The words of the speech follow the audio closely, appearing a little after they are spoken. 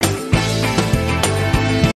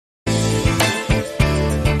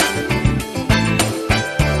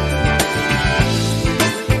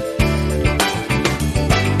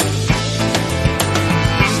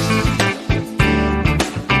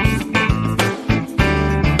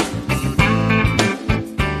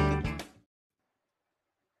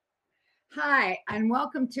Hi, and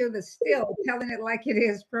welcome to the Still Telling It Like It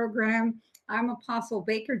Is program. I'm Apostle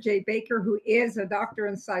Baker J. Baker, who is a doctor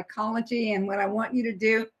in psychology. And what I want you to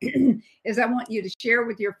do is I want you to share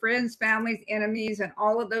with your friends, families, enemies, and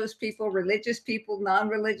all of those people, religious people,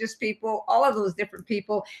 non-religious people, all of those different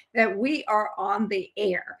people, that we are on the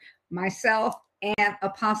air. Myself and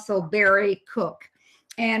Apostle Barry Cook.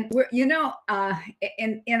 And in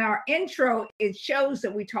our intro, it shows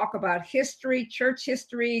that we talk about history, church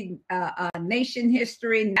history, nation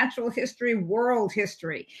history, natural history, world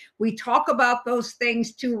history. We talk about those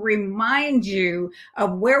things to remind you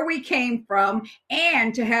of where we came from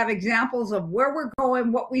and to have examples of where we're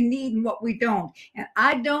going, what we need and what we don't. And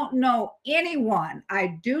I do not know anyone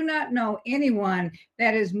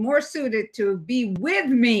that is more suited to be with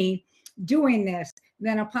me doing this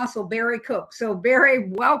than Apostle Barry Cook. So Barry,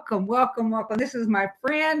 welcome. This is my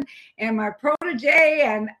friend and my protege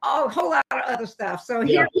and a whole lot of other stuff. So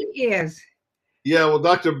here he is. Yeah, well,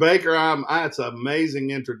 Dr. Baker, it's an amazing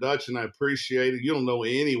introduction. I appreciate it. You don't know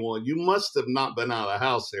anyone. You must have not been out of the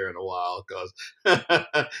house here in a while because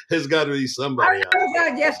there's got to be somebody I was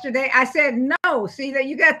out yesterday. I said no. See that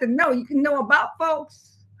you got to know. You can know about folks.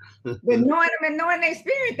 But knowing them and knowing their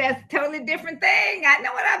spirit, that's a totally different thing. I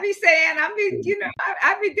know what I be saying. I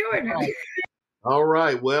be doing it. All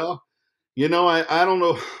right. Well, I don't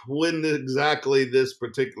know when exactly this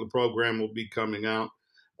particular program will be coming out.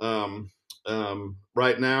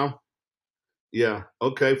 Right now. Yeah.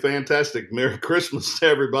 Okay. Fantastic. Merry Christmas to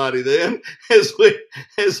everybody then as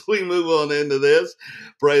we move on into this.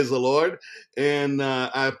 Praise the Lord. And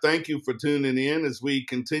I thank you for tuning in as we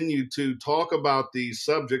continue to talk about these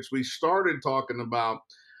subjects. We started talking about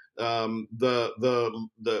the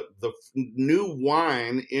new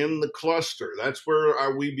wine in the cluster. That's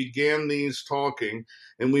where we began these talking,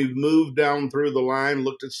 and we've moved down through the line,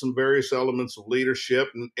 looked at some various elements of leadership,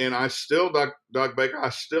 and I still, Doc Baker,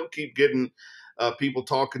 I still keep getting people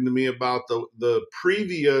talking to me about the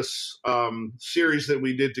previous series that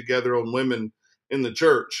we did together on women in the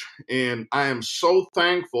church. And I am so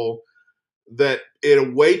thankful that it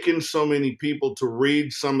awakened so many people to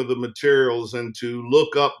read some of the materials and to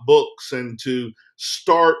look up books and to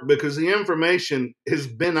start, because the information has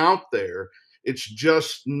been out there. It's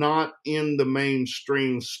just not in the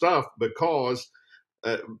mainstream stuff because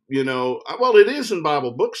well, it is in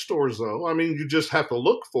Bible bookstores, though. I mean, you just have to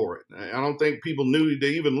look for it. I don't think people knew to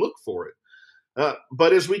even look for it.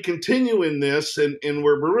 But as we continue in this, and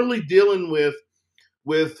we're really dealing with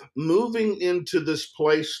moving into this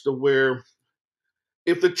place to where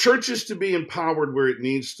if the church is to be empowered where it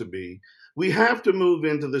needs to be, we have to move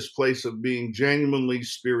into this place of being genuinely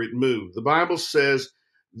spirit moved. The Bible says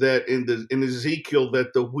that in Ezekiel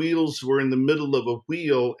that the wheels were in the middle of a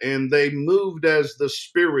wheel and they moved as the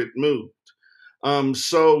spirit moved.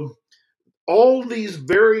 So all these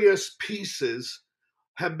various pieces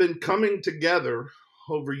have been coming together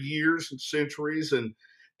over years and centuries, and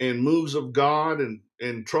moves of God and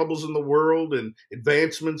troubles in the world and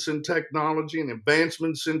advancements in technology and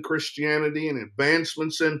advancements in Christianity and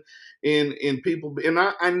advancements in people. And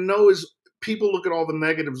I know as people look at all the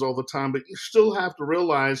negatives all the time, but you still have to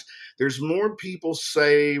realize there's more people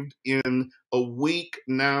saved in a week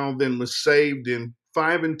now than was saved in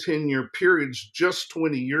 5 and 10 year periods just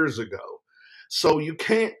 20 years ago. So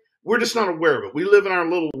we're just not aware of it. We live in our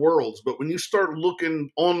little worlds, but when you start looking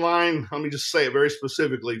online, let me just say it very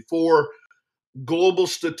specifically, for global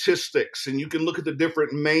statistics, and you can look at the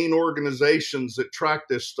different main organizations that track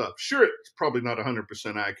this stuff. Sure, it's probably not 100%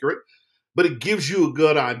 accurate, but it gives you a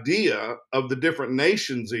good idea of the different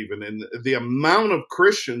nations even, and the amount of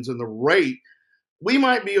Christians and the rate. We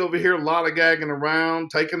might be over here lollygagging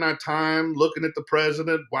around, taking our time, looking at the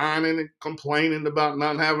president, whining and complaining about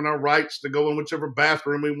not having our rights to go in whichever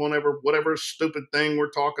bathroom we want, whatever stupid thing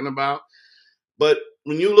we're talking about. But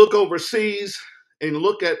when you look overseas and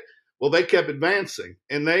look at, well, they kept advancing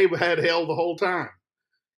and they've had hell the whole time.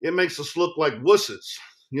 It makes us look like wusses,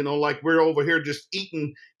 like we're over here just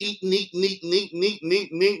eating, and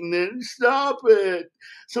stop it.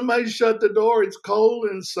 Somebody shut the door. It's cold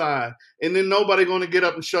inside. And then nobody going to get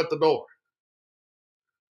up and shut the door.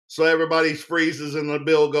 So everybody freezes and the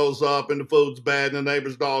bill goes up and the food's bad and the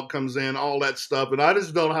neighbor's dog comes in, all that stuff. And I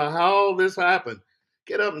just don't know how all this happened.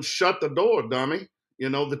 Get up and shut the door, dummy.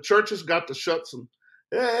 The church has got to shut some.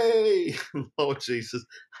 Hey, Lord Jesus,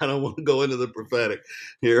 I don't want to go into the prophetic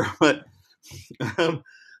here, but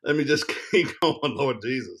let me just keep going, Lord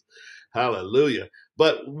Jesus. Hallelujah.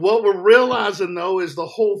 But what we're realizing, though, is the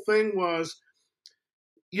whole thing was,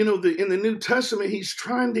 in the New Testament, he's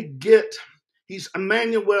He's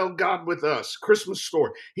Emmanuel, God with us, Christmas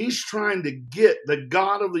story. He's trying to get the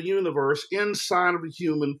God of the universe inside of a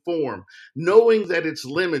human form, knowing that it's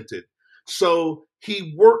limited. So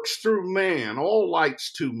he works through man. All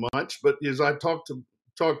light's too much, but as I talked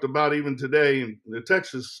about even today in the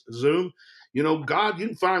Texas Zoom, God, you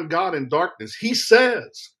can find God in darkness. He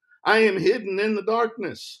says, I am hidden in the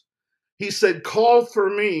darkness. He said, call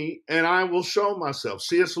for me and I will show myself.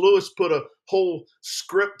 C.S. Lewis put a whole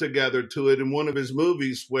script together to it in one of his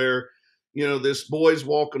movies where, this boy's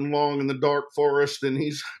walking along in the dark forest and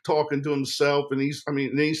he's talking to himself and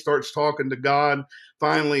he starts talking to God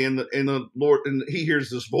finally and the Lord, and he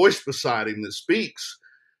hears this voice beside him that speaks.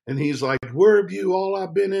 And he's like, where have you? All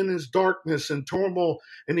I've been in is darkness and turmoil.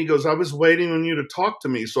 And he goes, I was waiting on you to talk to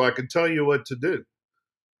me so I could tell you what to do.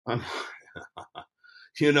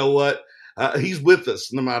 You know what? He's with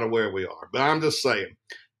us no matter where we are. But I'm just saying.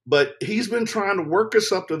 But he's been trying to work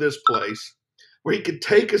us up to this place where he could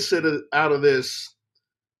take us out of this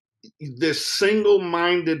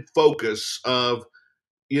single-minded focus of,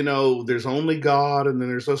 there's only God and then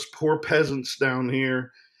there's us poor peasants down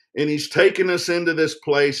here. And he's taken us into this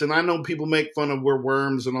place. And I know people make fun of we're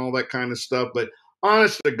worms and all that kind of stuff. But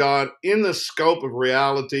honest to God, in the scope of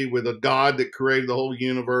reality with a God that created the whole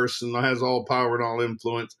universe and has all power and all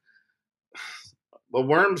influence, a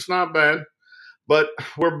worm's not bad. But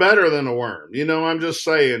we're better than a worm. I'm just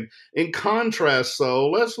saying. In contrast, though,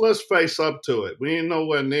 let's face up to it. We ain't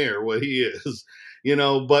nowhere near what he is,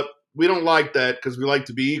 but we don't like that because we like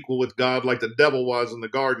to be equal with God like the devil was in the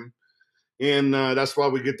garden. And that's why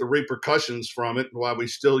we get the repercussions from it, why we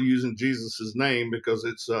still using Jesus's name, because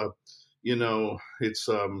it's, it's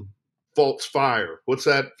false fire. What's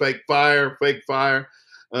that? Fake fire.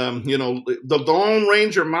 The Lone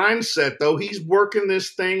Ranger mindset, though, he's working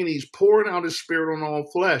this thing and he's pouring out his spirit on all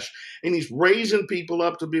flesh and he's raising people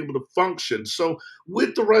up to be able to function. So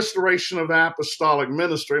with the restoration of apostolic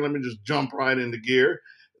ministry, let me just jump right into gear.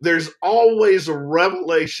 There's always a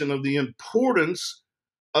revelation of the importance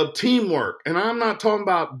of teamwork. And I'm not talking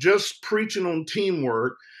about just preaching on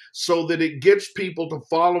teamwork so that it gets people to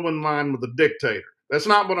follow in line with the dictator. That's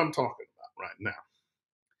not what I'm talking about right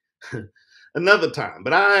now. Another time.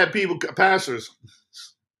 But I have pastors,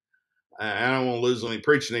 I don't want to lose any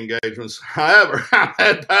preaching engagements. However, I've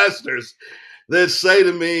had pastors that say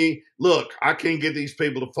to me, look, I can't get these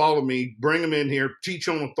people to follow me. Bring them in here, teach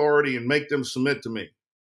on authority, and make them submit to me.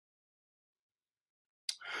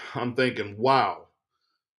 I'm thinking, wow.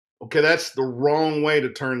 Okay, that's the wrong way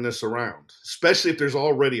to turn this around, especially if there's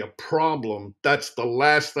already a problem. That's the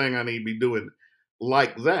last thing I need to be doing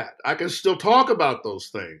like that. I can still talk about those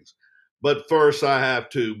things. But first, I have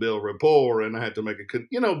to build rapport, and I have to make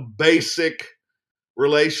basic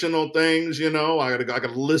relational things. I got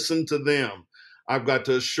to listen to them. I've got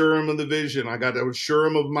to assure them of the vision. I got to assure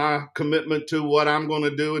them of my commitment to what I'm going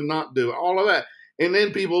to do and not do. All of that, and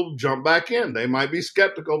then people jump back in. They might be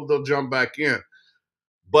skeptical, but they'll jump back in.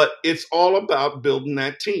 But it's all about building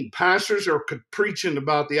that team. Pastors are preaching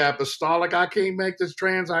about the apostolic. I can't make this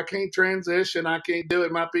I can't transition. I can't do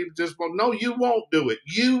it. My people just won't. No, you won't do it.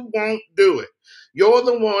 You won't do it. You're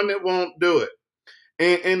the one that won't do it.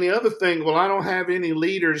 And the other thing, well, I don't have any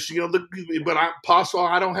leaders, but Apostle,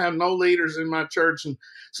 I don't have no leaders in my church. And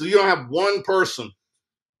so you don't have one person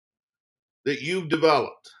that you've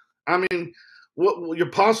developed. I mean, what your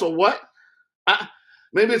Apostle, what?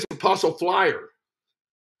 Maybe it's Apostle Flyer.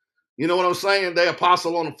 You know what I'm saying? They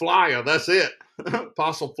apostle on a flyer. That's it.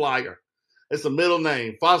 Apostle Flyer. It's the middle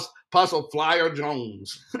name. Apostle Flyer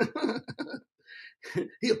Jones.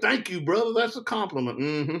 Thank you, brother. That's a compliment.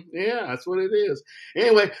 Mm-hmm. Yeah, that's what it is.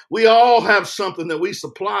 Anyway, we all have something that we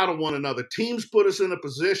supply to one another. Teams put us in a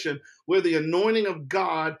position where the anointing of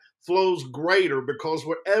God flows greater because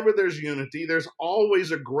wherever there's unity, there's always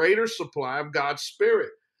a greater supply of God's Spirit.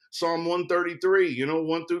 Psalm 133,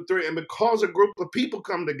 1 through 3. And because a group of people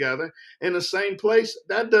come together in the same place,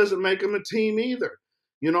 that doesn't make them a team either.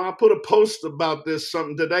 I put a post about this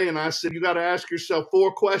something today, and I said, you got to ask yourself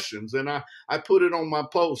 4 questions. And I put it on my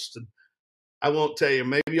post. And I won't tell you.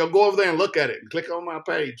 Maybe you'll go over there and look at it and click on my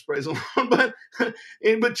page. Praise the Lord.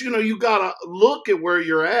 But you got to look at where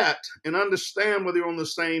you're at and understand whether you're on the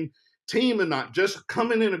same team or not. Just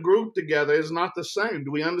coming in a group together is not the same.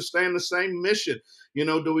 Do we understand the same mission?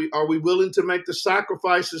 Are we willing to make the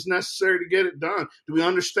sacrifices necessary to get it done? Do we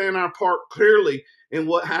understand our part clearly in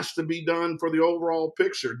what has to be done for the overall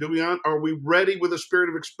picture? Are we ready with a spirit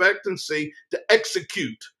of expectancy to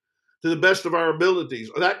execute to the best of our abilities,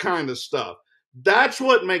 or that kind of stuff? That's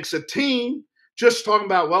what makes a team. Just talking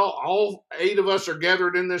about, well, all 8 of us are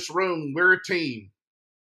gathered in this room. We're a team.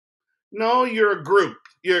 No, you're a group.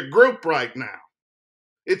 You're a group right now.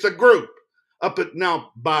 It's a group.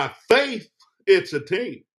 Now, by faith, it's a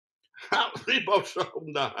team.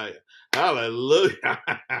 Hallelujah.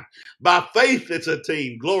 By faith, it's a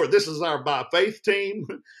team. Glory. This is our by faith team.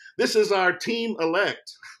 This is our team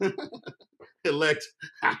elect. Elect,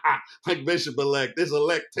 like Bishop elect. This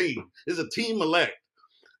elect team. This is a team elect.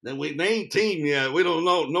 Then they ain't team yet. We don't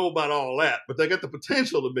know about all that, but they got the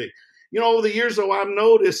potential to be. Over the years, though, I've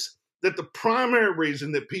noticed that the primary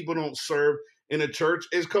reason that people don't serve in a church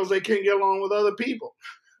is because they can't get along with other people.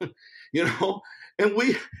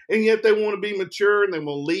 And yet they want to be mature and they want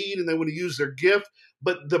to lead and they want to use their gift.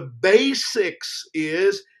 But the basics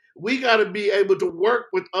is we got to be able to work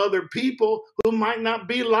with other people who might not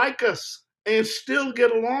be like us and still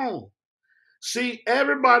get along. See,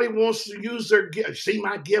 everybody wants to use their gift. See,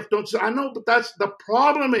 my gift, don't you? I know, but that's the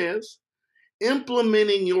problem is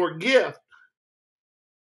implementing your gift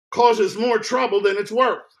causes more trouble than it's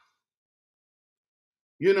worth.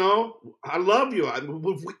 I love you.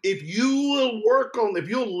 If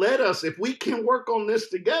you'll let us, if we can work on this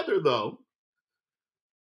together, though,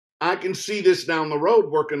 I can see this down the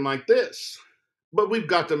road working like this. But we've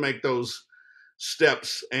got to make those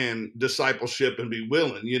steps and discipleship and be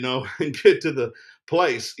willing, and get to the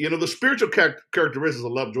place. The spiritual characteristics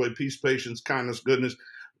of love, joy, peace, patience, kindness, goodness,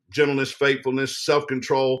 gentleness, faithfulness,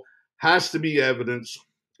 self-control has to be evidenced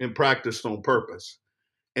and practiced on purpose.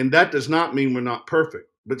 And that does not mean we're not perfect.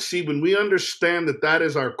 But see, when we understand that that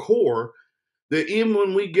is our core, that even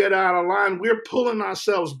when we get out of line, we're pulling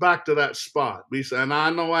ourselves back to that spot. We say, and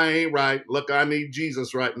I know I ain't right. Look, I need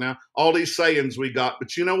Jesus right now. All these sayings we got.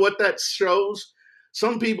 But you know what that shows?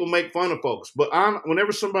 Some people make fun of folks. But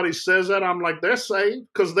whenever somebody says that, I'm like, they're saved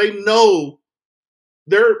because they know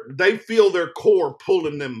they feel their core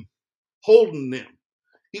pulling them, holding them.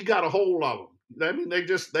 He got a hold of them. I mean,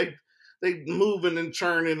 they moving and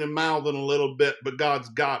churning and mouthing a little bit, but God's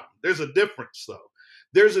got them. There's a difference, though.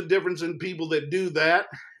 There's a difference in people that do that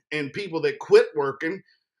and people that quit working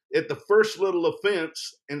at the first little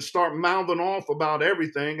offense and start mouthing off about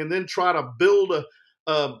everything and then try to build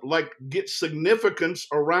get significance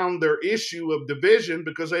around their issue of division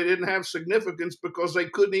because they didn't have significance because they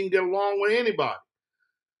couldn't even get along with anybody.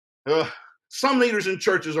 Some leaders in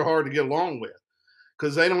churches are hard to get along with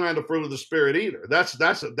because they don't have the fruit of the Spirit either. That's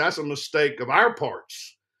a mistake of our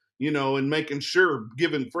parts, in making sure,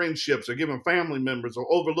 giving friendships or giving family members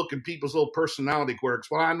or overlooking people's little personality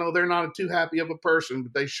quirks. Well, I know they're not too happy of a person,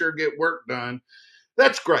 but they sure get work done.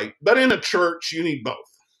 That's great. But in a church, you need both.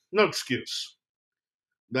 No excuse.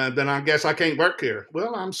 Then I guess I can't work here.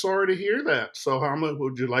 Well, I'm sorry to hear that. So how much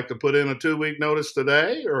would you like to put in a 2-week notice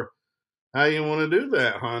today, or how you want to do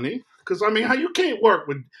that, honey? Because, how you can't work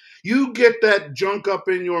with, you get that junk up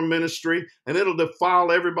in your ministry and it'll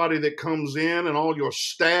defile everybody that comes in and all your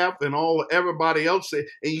staff and everybody else. And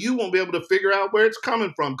you won't be able to figure out where it's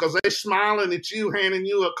coming from because they're smiling at you, handing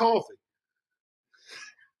you a coffee.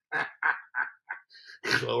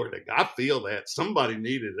 Glory to God. I feel that. Somebody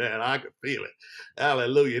needed that. I could feel it.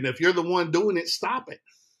 Hallelujah. And if you're the one doing it, stop it.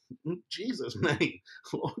 In Jesus' name.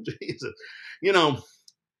 Lord Jesus.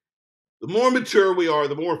 The more mature we are,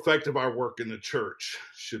 the more effective our work in the church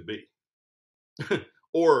should be.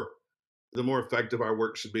 Or the more effective our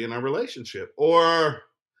work should be in our relationship. Or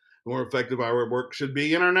the more effective our work should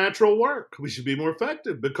be in our natural work. We should be more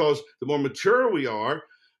effective because the more mature we are,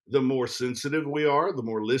 the more sensitive we are, the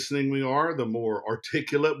more listening we are, the more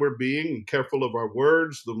articulate we're being and careful of our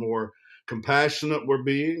words, the more compassionate we're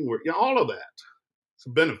being. All of that. It's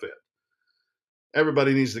a benefit.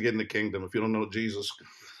 Everybody needs to get in the kingdom. If you don't know Jesus,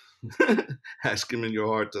 ask him in your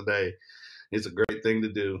heart today. It's a great thing to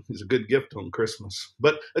do. It's a good gift on Christmas.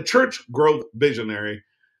 But a church growth visionary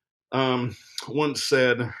once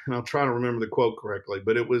said, and I'll try to remember the quote correctly,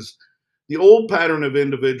 but it was, the old pattern of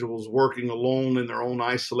individuals working alone in their own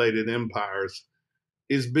isolated empires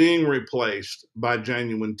is being replaced by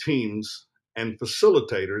genuine teams and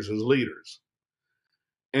facilitators as leaders.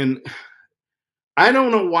 And I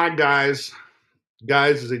don't know why guys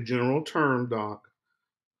is a general term, Doc.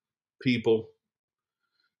 People,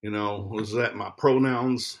 was that my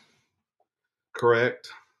pronouns correct?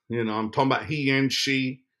 I'm talking about he and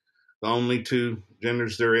she, the only two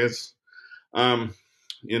genders there is. One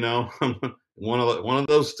of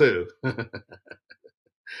those two.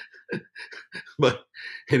 But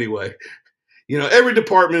anyway, every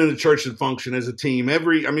department in the church should function as a team.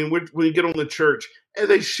 When you get on the church,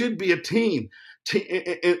 they should be a team.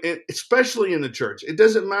 especially in the church. It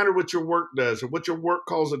doesn't matter what your work does or what your work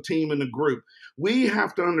calls a team and a group. We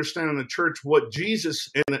have to understand in the church what Jesus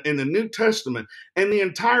in the New Testament and the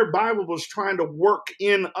entire Bible was trying to work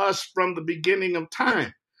in us from the beginning of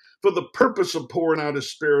time for the purpose of pouring out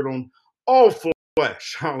his Spirit on all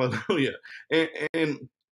flesh. Hallelujah.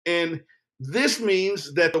 And this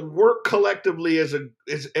means that the work collectively as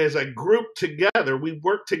a group together, we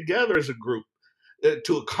work together as a group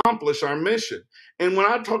to accomplish our mission. And when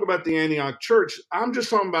I talk about the Antioch church, I'm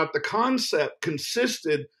just talking about the concept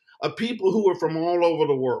consisted of people who were from all over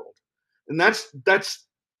the world. And that's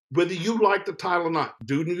whether you like the title or not.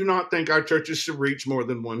 Do you not think our churches should reach more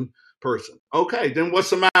than one person? Okay, then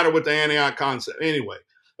what's the matter with the Antioch concept? Anyway,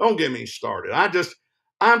 don't get me started.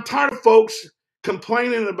 I'm tired of folks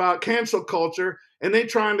complaining about cancel culture and they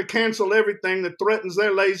trying to cancel everything that threatens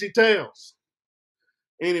their lazy tails.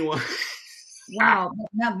 Anyway. Wow.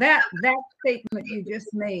 Now that statement you just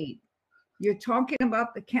made, you're talking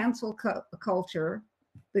about the cancel culture,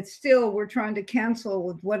 but still we're trying to cancel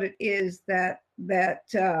with what it is that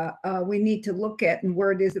we need to look at and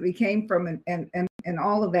where it is that we came from and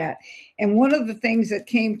all of that. And one of the things that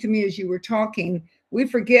came to me as you were talking, we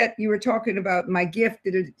forget you were talking about my gift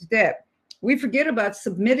that we forget about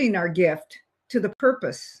submitting our gift to the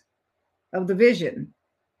purpose of the vision.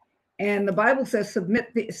 And the Bible says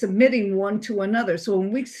submitting one to another. So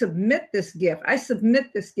when we submit this gift, I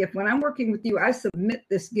submit this gift. When I'm working with you, I submit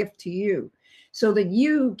this gift to you so that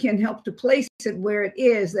you can help to place it where it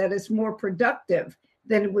is that it's more productive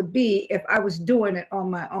than it would be if I was doing it on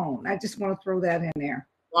my own. I just want to throw that in there.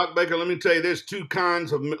 Doc Baker, let me tell you, there's two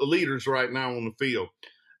kinds of leaders right now on the field.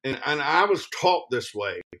 And I was taught this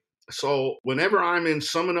way. So whenever I'm in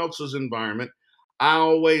someone else's environment, I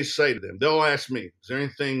always say to them, they'll ask me, is there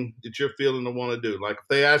anything that you're feeling to want to do? Like if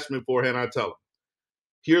they ask me beforehand, I tell them,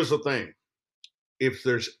 here's the thing. If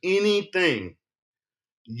there's anything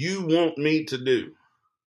you want me to do,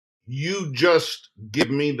 you just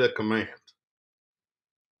give me the command.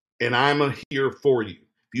 And I'm here for you.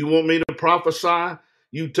 If you want me to prophesy,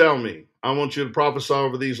 you tell me. I want you to prophesy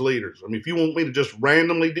over these leaders. I mean, if you want me to just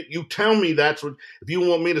randomly do, you tell me that's what, if you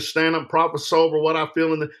want me to stand up, prophesy over what I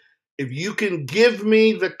feel in the, if you can give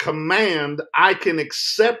me the command, I can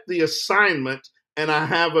accept the assignment and I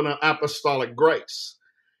have an apostolic grace.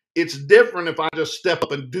 It's different if I just step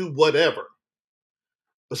up and do whatever.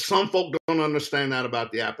 But some folk don't understand that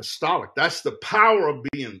about the apostolic. That's the power of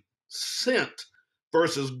being sent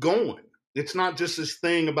versus going. It's not just this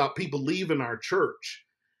thing about people leaving our church.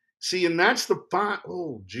 See, and that's the fine,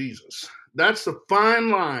 oh, Jesus. That's the fine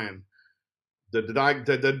line, the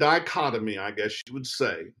dichotomy, I guess you would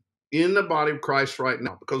say, in the body of Christ right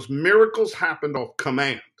now, because miracles happened off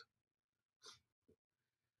command,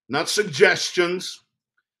 not suggestions,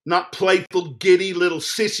 not playful, giddy little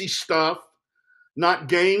sissy stuff, not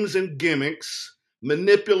games and gimmicks,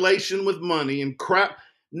 manipulation with money and crap.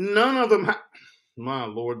 None of them. My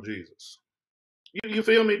Lord Jesus. You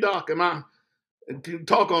feel me, Doc? Can you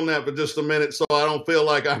talk on that for just a minute so I don't feel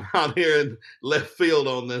like I'm out here in left field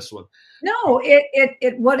on this one? No,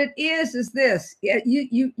 what it is this.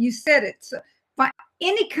 You said it. So,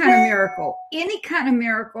 any kind of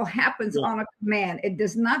miracle happens on a command. It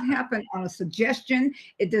does not happen on a suggestion.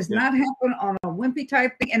 It does not happen on a wimpy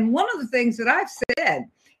type thing. And one of the things that I've said,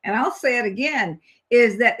 and I'll say it again,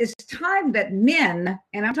 is that it's time that men,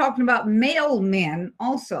 and I'm talking about male men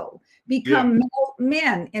also, become male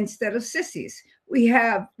men instead of sissies. We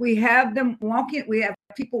have them walking. We have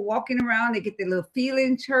people walking around. They get their little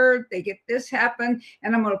feelings hurt. They get this happen,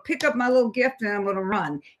 and I'm going to pick up my little gift and I'm going to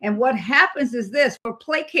run. And what happens is this: we're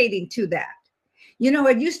placating to that. You know,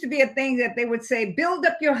 it used to be a thing that they would say, build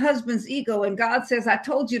up your husband's ego. And God says, I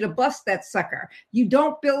told you to bust that sucker. You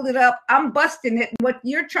don't build it up. I'm busting it. And what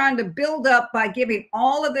you're trying to build up by giving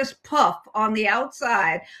all of this puff on the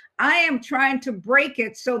outside, I am trying to break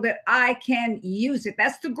it so that I can use it.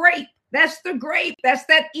 That's the grape. That's the grape. That's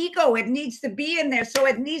that ego. It needs to be in there. So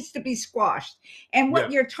it needs to be squashed. And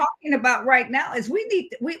what you're talking about right now is we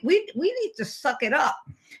need to suck it up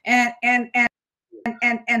and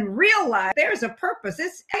realize there's a purpose.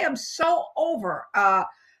 I am so over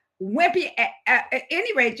wimpy. At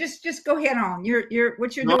any rate, just go ahead on.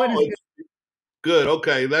 What you're doing is good.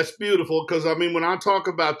 Okay, that's beautiful. Because I mean, when I talk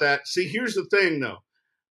about that, see, here's the thing, though.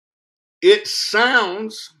 It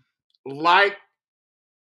sounds like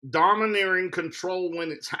domineering control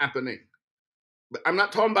when it's happening. I'm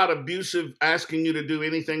not talking about abusive, asking you to do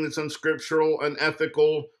anything that's unscriptural,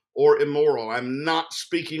 unethical, or immoral. I'm not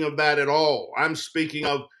speaking of that at all. I'm speaking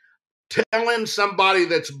of telling somebody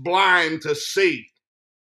that's blind to see.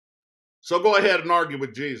 So go ahead and argue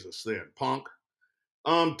with Jesus then, punk.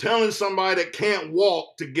 telling somebody that can't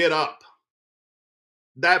walk to get up.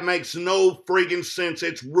 That makes no freaking sense.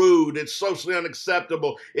 It's rude. It's socially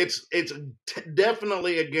unacceptable. It's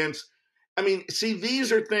definitely against. I mean, see,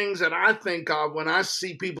 these are things that I think of when I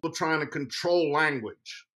see people trying to control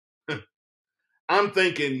language. I'm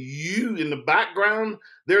thinking you in the background,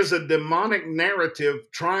 there's a demonic narrative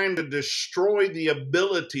trying to destroy the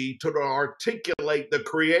ability to articulate the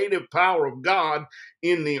creative power of God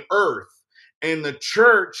in the earth. And the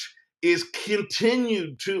church is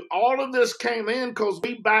continued to, all of this came in because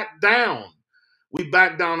we backed down. We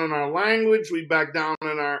backed down in our language. We backed down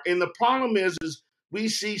and the problem is we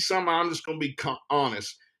see some, I'm just going to be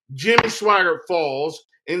honest. Jimmy Swaggart falls.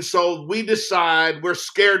 And so we decide we're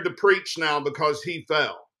scared to preach now because he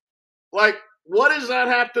fell. Like, what does that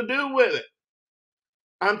have to do with it?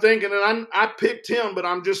 I'm thinking, and I picked him, but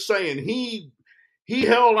I'm just saying he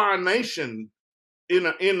held our nation in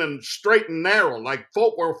a straight and narrow. Like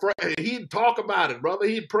folk were afraid. He'd talk about it, brother.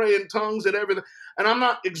 He'd pray in tongues and everything. And I'm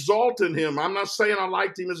not exalting him. I'm not saying I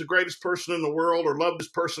liked him as the greatest person in the world or loved his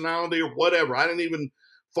personality or whatever. I didn't even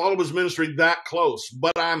follow his ministry that close,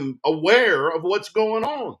 but I'm aware of what's going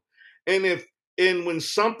on. And when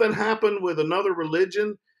something happened with another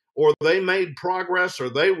religion or they made progress or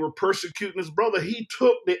they were persecuting his brother, he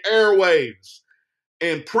took the airwaves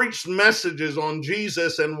and preached messages on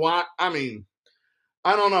Jesus and why. I mean,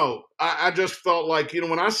 I don't know. I just felt like,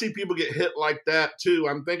 when I see people get hit like that too,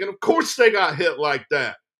 I'm thinking, of course they got hit like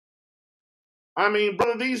that. I mean,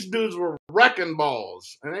 brother, these dudes were wrecking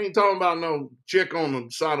balls. And I ain't talking about no chick on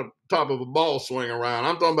the top of a ball swing around.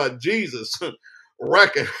 I'm talking about Jesus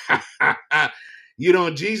wrecking.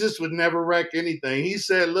 Jesus would never wreck anything. He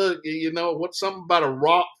said, look, what's something about a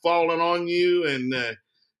rock falling on you? And,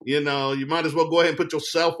 you might as well go ahead and put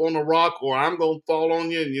yourself on the rock or I'm going to fall on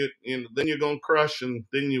you and then you're going to crush and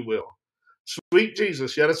then you will. Sweet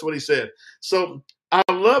Jesus. Yeah, that's what he said. So I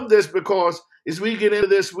love this because as we get into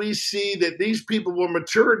this, we see that these people were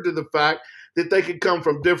matured to the fact that they could come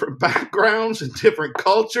from different backgrounds and different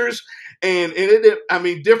cultures and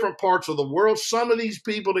different parts of the world. Some of these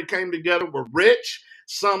people that came together were rich.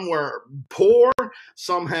 Some were poor.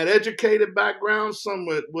 Some had educated backgrounds. Some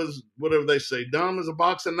was whatever they say, dumb as a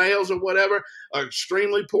box of nails or whatever,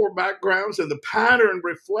 extremely poor backgrounds. And the pattern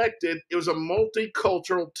reflected, it was a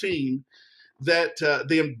multicultural team that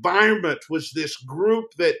the environment was this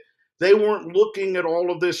group that they weren't looking at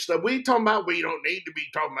all of this stuff. We talking about, we don't need to be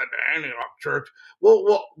talking about the Antioch church.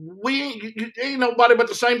 Well, you ain't nobody but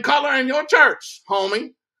the same color in your church,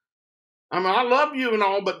 homie. I mean, I love you and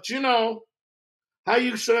all, but how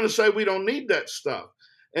you going to say we don't need that stuff?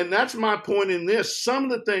 And that's my point in this. Some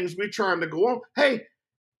of the things we're trying to go on. Hey,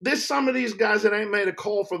 there's some of these guys that ain't made a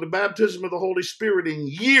call for the baptism of the Holy Spirit in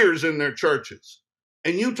years in their churches.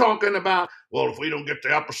 And you talking about, well, if we don't get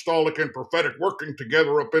the apostolic and prophetic working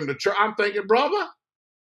together up in the church, I'm thinking, brother,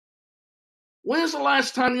 when's the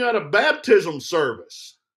last time you had a baptism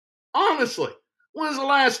service? Honestly, when's the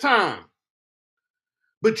last time?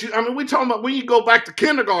 But we talking about when you go back to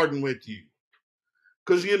kindergarten with you.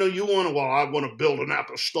 Because, you want to, I want to build an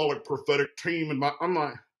apostolic prophetic team. And I'm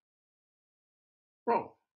like,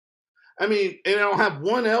 bro, and I don't have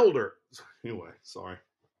one elder. Anyway, sorry.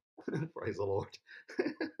 Praise the Lord.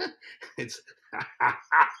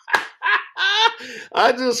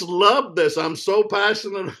 I just love this. I'm so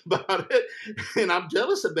passionate about it. And I'm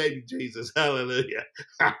jealous of baby Jesus. Hallelujah.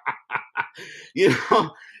 The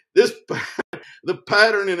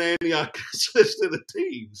pattern in Antioch consisted of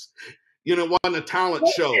teams. On the talent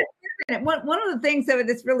show. One of the things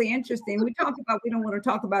that's really interesting, we don't want to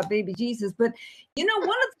talk about baby Jesus, but one of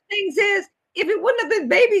the things is, if it wouldn't have been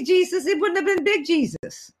baby Jesus, it wouldn't have been big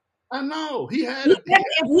Jesus. I know.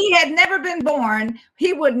 If he had never been born,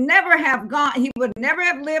 he would never have gone. He would never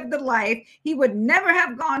have lived the life. He would never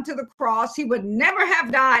have gone to the cross. He would never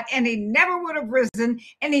have died, and he never would have risen,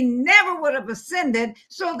 and he never would have ascended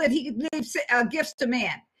so that he could leave gifts to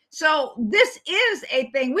man. So this is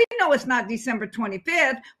a thing. We know it's not December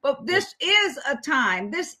 25th, but this is a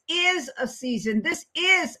time. This is a season. This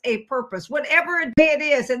is a purpose, whatever day it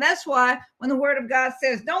is. And that's why when the word of God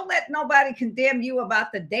says, don't let nobody condemn you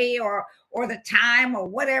about the day or the time or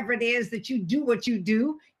whatever it is that you do what you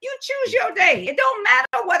do. You choose your day. It don't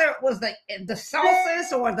matter whether it was the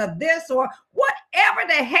solstice or the this or whatever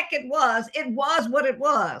the heck it was what it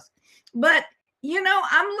was. But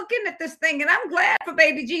I'm looking at this thing and I'm glad for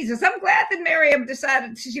baby Jesus. I'm glad that Miriam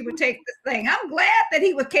decided she would take this thing. I'm glad that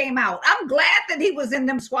he came out. I'm glad that he was in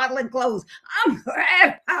them swaddling clothes. I'm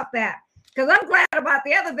glad about that because I'm glad about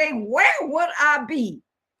the other thing. Where would I be?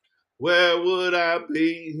 Where would I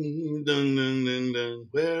be? Dun, dun, dun, dun.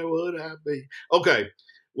 Where would I be? Okay.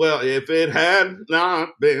 Well, if it had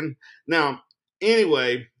not been. Now,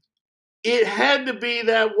 anyway, it had to be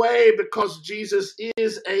that way because Jesus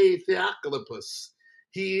is a Theocolipus.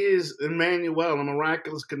 He is Emmanuel, a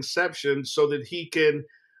miraculous conception, so that he can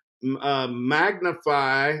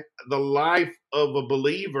magnify the life of a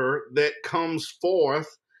believer that comes forth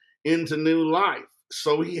into new life.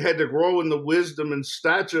 So he had to grow in the wisdom and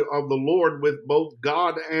stature of the Lord with both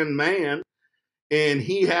God and man. And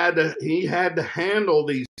he had to handle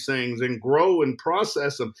these things and grow and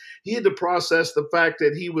process them. He had to process the fact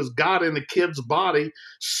that he was God in a kid's body,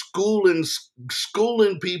 schooling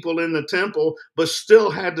people in the temple, but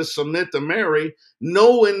still had to submit to Mary,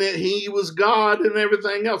 knowing that he was God and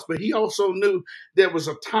everything else. But he also knew there was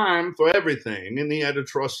a time for everything, and he had to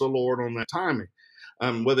trust the Lord on that timing.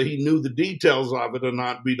 Whether he knew the details of it or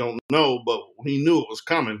not, we don't know, but he knew it was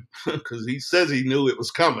coming because he says he knew it was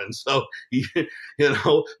coming. So he,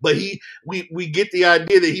 but we get the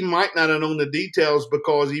idea that he might not have known the details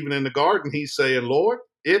because even in the garden, he's saying, Lord,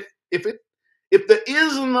 if there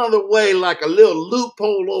is another way, like a little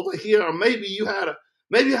loophole over here, or maybe you had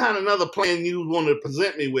another plan you wanted to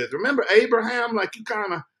present me with. Remember Abraham, like you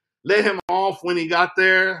kind of let him off when he got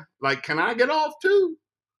there. Like, can I get off too?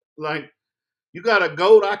 Like, you got a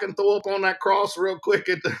goat I can throw up on that cross real quick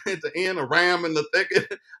at the end, a ram in the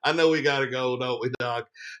thicket. I know we got to go, don't we, Doc?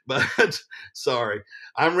 But sorry,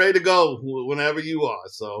 I'm ready to go whenever you are.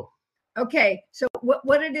 So. Okay, so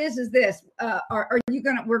what it is this? Are you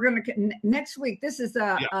gonna? We're gonna next week. This is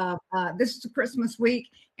this is Christmas week,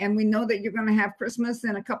 and we know that you're gonna have Christmas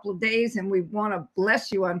in a couple of days, and we want to bless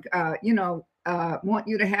you on, want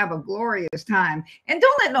you to have a glorious time. And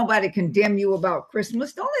don't let nobody condemn you about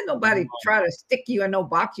Christmas. Don't let nobody try to stick you in no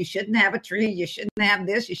box. You shouldn't have a tree. You shouldn't have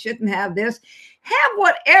this. You shouldn't have this. Have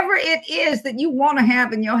whatever it is that you want to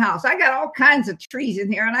have in your house. I got all kinds of trees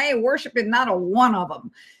in here, and I ain't worshiping not a one of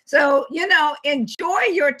them. So, enjoy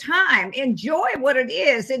your time. Enjoy what it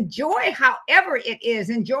is. Enjoy however it is.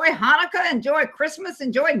 Enjoy Hanukkah. Enjoy Christmas.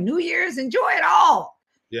 Enjoy New Year's. Enjoy it all.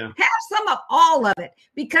 Yeah. Have some of all of it,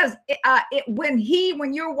 because when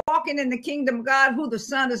you're walking in the kingdom of God, who the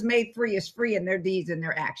Son has made free is free in their deeds and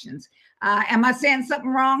their actions. Am I saying something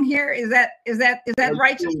wrong here? Is that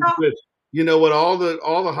righteous talk? You know what? All the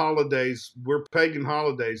holidays were pagan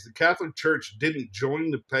holidays. The Catholic Church didn't join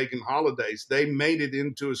the pagan holidays. They made it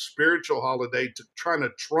into a spiritual holiday to trying to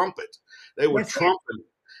trump it. They were trumping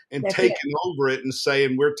and taking over it and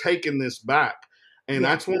saying, we're taking this back. And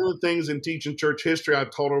that's one of the things in teaching church history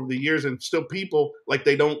I've taught over the years, and still people like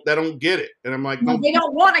they don't get it. And I'm like, no, they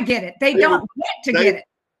don't want to get it. They don't get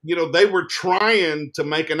it. They were trying to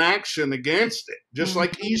make an action against it, just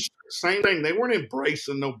like Easter. Same thing. They weren't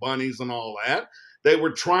embracing no bunnies and all that. They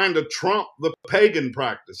were trying to trump the pagan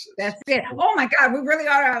practices. That's it. Oh my God, we really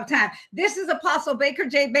are out of time. This is Apostle Baker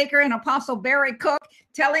J. Baker and Apostle Barry Cook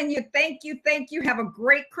telling you thank you. Have a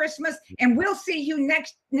great Christmas, and we'll see you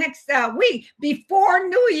next week before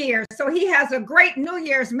New Year. So he has a great New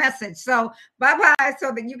Year's message. So bye-bye,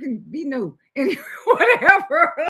 so that you can be new. Whatever.